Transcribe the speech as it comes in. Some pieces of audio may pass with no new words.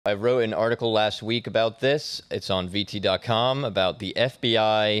I wrote an article last week about this. It's on VT.com about the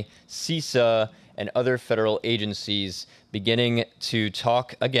FBI, CISA, and other federal agencies beginning to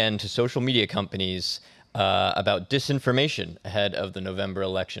talk again to social media companies about disinformation ahead of the November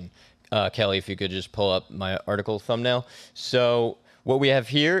election. Kelly, if you could just pull up my article thumbnail. So what we have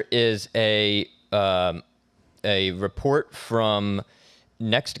here is a report from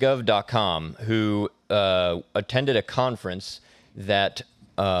nextgov.com who attended a conference that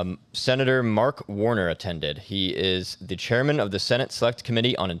Senator Mark Warner attended. He is the chairman of the Senate Select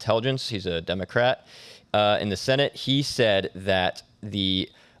Committee on Intelligence. He's a Democrat. In the Senate, he said that the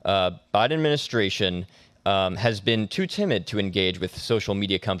Biden administration has been too timid to engage with social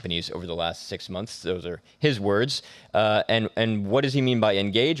media companies over the last 6 months. Those are his words. And what does he mean by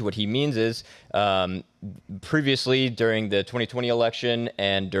engage? What he means is previously during the 2020 election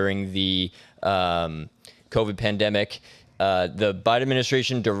and during the COVID pandemic, the Biden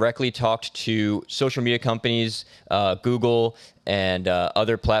administration directly talked to social media companies, Google, and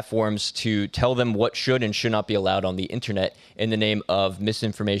other platforms to tell them what should and should not be allowed on the internet in the name of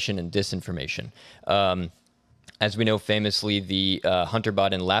misinformation and disinformation. As we know, famously, the Hunter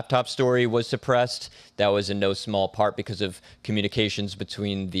Biden laptop story was suppressed. That was in no small part because of communications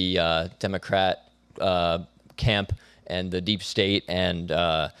between the Democrat camp and the deep state and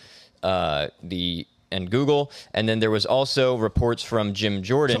Google. And then there was also reports from Jim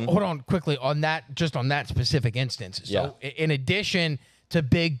Jordan. So hold on quickly on that, just on that specific instance. So in addition to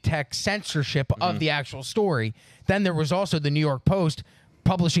big tech censorship of the actual story, then there was also the New York Post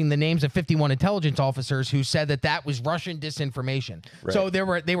publishing the names of 51 intelligence officers who said that that was Russian disinformation. Right. So they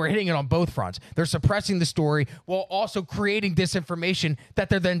were hitting it on both fronts. They're suppressing the story while also creating disinformation that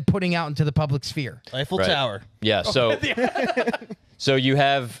they're then putting out into the public sphere. Eiffel Tower. Yeah, so so you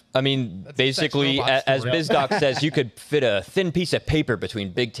have, I mean, that's basically, as BizDoc says, you could fit a thin piece of paper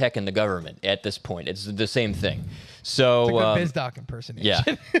between big tech and the government at this point. It's the same thing. So it's a good BizDoc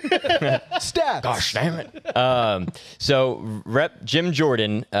impersonation. Yeah. Stats. Gosh damn it. So Rep. Jim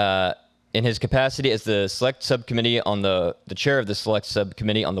Jordan, in his capacity as the Select Subcommittee on the chair of the Select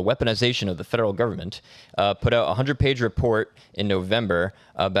Subcommittee on the Weaponization of the Federal Government, put out a 100-page report in November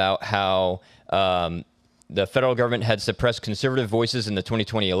about how the federal government had suppressed conservative voices in the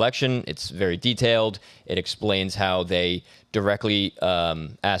 2020 election. It's very detailed. It explains how they directly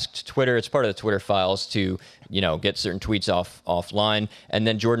asked Twitter. It's part of the Twitter files to, get certain tweets offline. And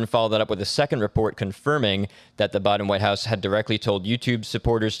then Jordan followed that up with a second report confirming that the Biden White House had directly told YouTube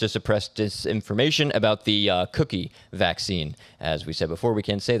supporters to suppress disinformation about the cookie vaccine. As we said before, we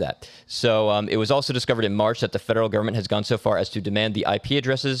can't say that. So it was also discovered in March that the federal government has gone so far as to demand the IP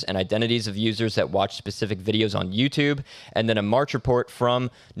addresses and identities of users that watch specific videos on YouTube. And then a March report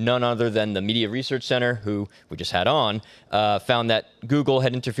from none other than the Media Research Center, who we just had on, found that Google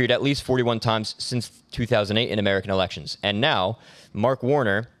had interfered at least 41 times since 2008 in American elections. And now, Mark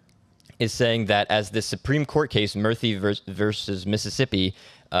Warner is saying that as the Supreme Court case, Murphy versus Mississippi,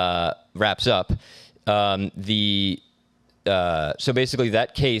 wraps up, so basically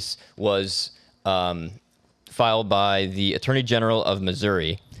that case was filed by the Attorney General of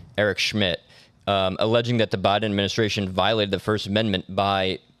Missouri, Eric Schmidt, alleging that the Biden administration violated the First Amendment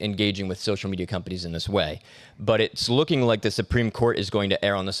by engaging with social media companies in this way. But it's looking like the Supreme Court is going to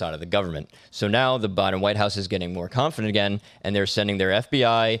err on the side of the government. So now the Biden White House is getting more confident again, and they're sending their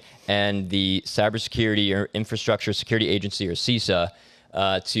FBI and the Cybersecurity or Infrastructure Security Agency, or CISA,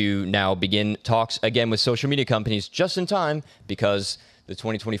 to now begin talks again with social media companies just in time because the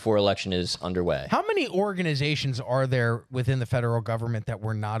 2024 election is underway. How many organizations are there within the federal government that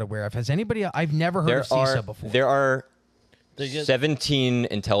we're not aware of? Has anybody? I've never heard of CISA before. There are 17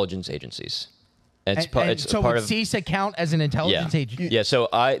 intelligence agencies. It's part would CISA count as an intelligence agency? Yeah. So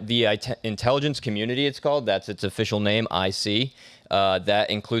the intelligence community, it's called. That's its official name, IC. That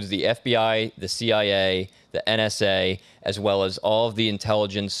includes the FBI, the CIA, the NSA, as well as all of the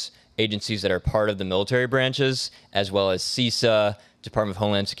intelligence agencies that are part of the military branches, as well as CISA, Department of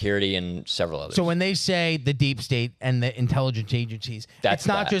Homeland Security, and several others. So when they say the deep state and the intelligence agencies, it's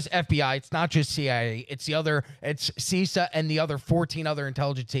not just FBI, it's not just CIA, it's CISA and the other 14 other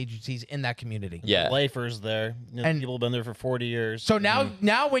intelligence agencies in that community. Yeah. Lifers there. And people have been there for 40 years. So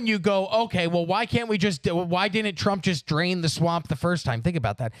now when you go, okay, well, why didn't Trump just drain the swamp the first time? Think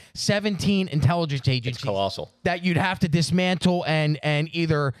about that. 17 intelligence agencies. It's colossal. That you'd have to dismantle and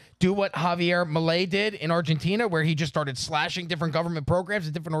either do what Javier Milei did in Argentina, where he just started slashing different government programs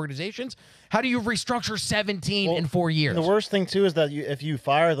and different organizations. How do you restructure 17 in 4 years? The worst thing, too, is that if you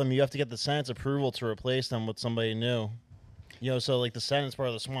fire them, you have to get the Senate's approval to replace them with somebody new. You know, so like the Senate's part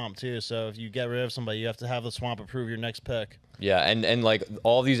of the swamp too. So if you get rid of somebody, you have to have the swamp approve your next pick. Yeah, and like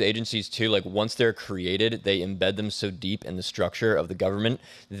all these agencies too, like once they're created, they embed them so deep in the structure of the government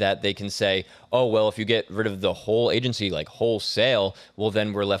that they can say, oh, well, if you get rid of the whole agency, like wholesale, well,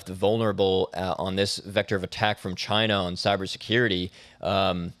 then we're left vulnerable on this vector of attack from China on cybersecurity.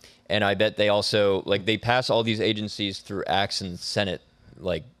 And I bet they also, like, they pass all these agencies through acts in the Senate,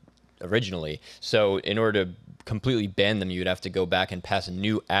 like, originally. So in order to completely ban them, you'd have to go back and pass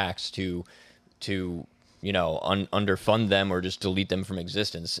new acts to you know, underfund them or just delete them from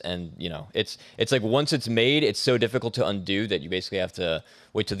existence. And, you know, it's like once it's made, it's so difficult to undo that you basically have to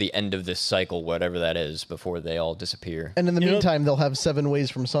wait to the end of this cycle, whatever that is, before they all disappear. And in the meantime, they'll have 7 ways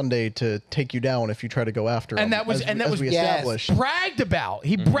from Sunday to take you down if you try to go after them. And that was established. Bragged about.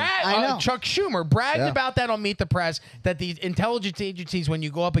 He bragged. Chuck Schumer bragged about that on Meet the Press. That the intelligence agencies, when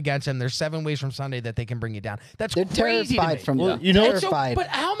you go up against them, there's 7 ways from Sunday that they can bring you down. That's They're crazy terrified to me. from them. You know, terrified. But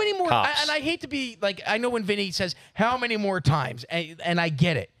how many more? Cops. And I hate to be like, I know when Vinny says how many more times, and I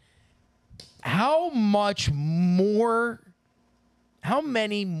get it. How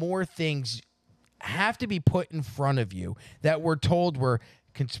many more things have to be put in front of you that we're told were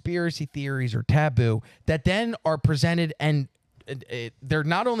conspiracy theories or taboo that then are presented, and they're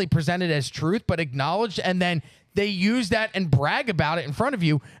not only presented as truth but acknowledged, and then they use that and brag about it in front of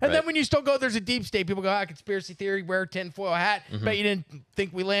you. And then when you still go, there's a deep state, people go, conspiracy theory, wear a tinfoil hat. Bet you didn't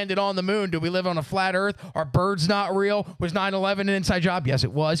think we landed on the moon. Do we live on a flat earth? Are birds not real? Was 9/11 an inside job? Yes,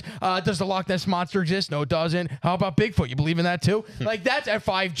 it was. Does the Loch Ness Monster exist? No, it doesn't. How about Bigfoot? You believe in that too? Like, that's at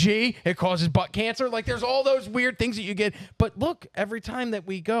 5G. It causes butt cancer. Like, there's all those weird things that you get. But look, every time that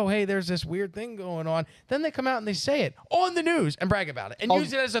we go, hey, there's this weird thing going on, then they come out and they say it on the news and brag about it and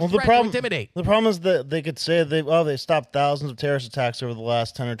use it as a threat to intimidate. The problem is that they could say they stopped thousands of terrorist attacks over the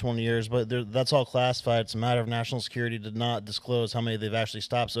last 10 or 20 years, but that's all classified. It's a matter of national security to not disclose how many they've actually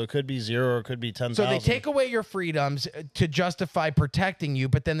stopped. So it could be 0 or it could be 10,000. So they take away your freedoms to justify protecting you,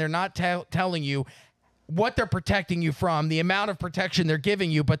 but then they're not telling you what they're protecting you from, the amount of protection they're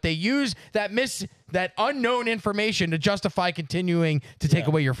giving you, but they use that unknown information to justify continuing to take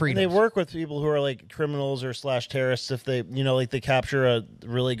away your freedom. They work with people who are like criminals or /terrorists. If they, like they capture a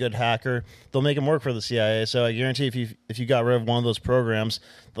really good hacker, they'll make him work for the CIA. So I guarantee if you got rid of one of those programs,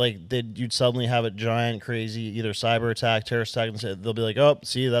 like you'd suddenly have a giant, crazy either cyber attack, terrorist attack, and they'll be like, oh,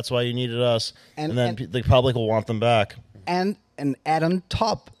 see, that's why you needed us, and then the public will want them back. And add on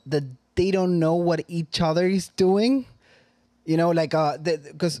top that they don't know what each other is doing, like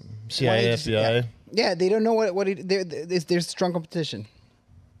because CIA, FBI. Yeah, they don't know there's strong competition.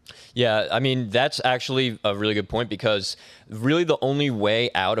 Yeah, I mean, that's actually a really good point, because really the only way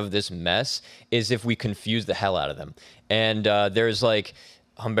out of this mess is if we confuse the hell out of them. And there's like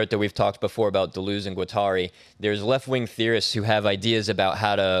Humberto, we've talked before about Deleuze and Guattari. There's left-wing theorists who have ideas about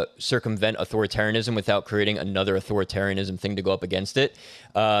how to circumvent authoritarianism without creating another authoritarianism thing to go up against it.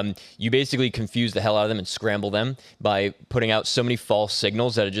 You basically confuse the hell out of them and scramble them by putting out so many false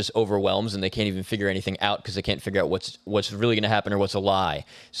signals that it just overwhelms, and they can't even figure anything out because they can't figure out what's really going to happen or what's a lie.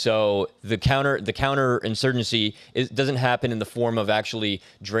 So the counterinsurgency doesn't happen in the form of actually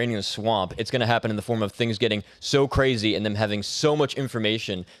draining the swamp. It's going to happen in the form of things getting so crazy and them having so much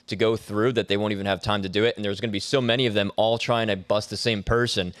information to go through that they won't even have time to do it. And there's going to be so many of them all trying to bust the same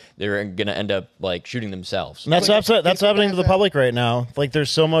person, they're going to end up like shooting themselves. And that's happening to the public right now. Like, there's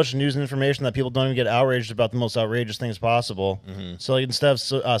so much news and information that people don't even get outraged about the most outrageous things possible. So like, instead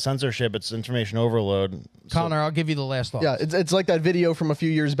of censorship, it's information overload. Connor, I'll give you the last thought. Yeah, it's like that video from a few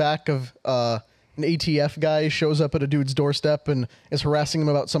years back of an ATF guy shows up at a dude's doorstep and is harassing him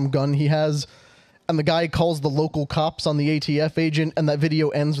about some gun he has. And the guy calls the local cops on the ATF agent, and that video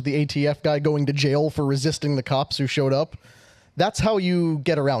ends with the ATF guy going to jail for resisting the cops who showed up. That's how you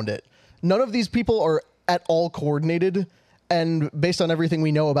get around it. None of these people are at all coordinated, and based on everything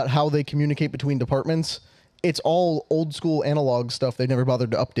we know about how they communicate between departments, it's all old school analog stuff they never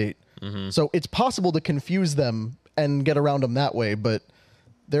bothered to update. So it's possible to confuse them and get around them that way, but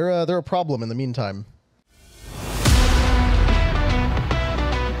they're a problem in the meantime.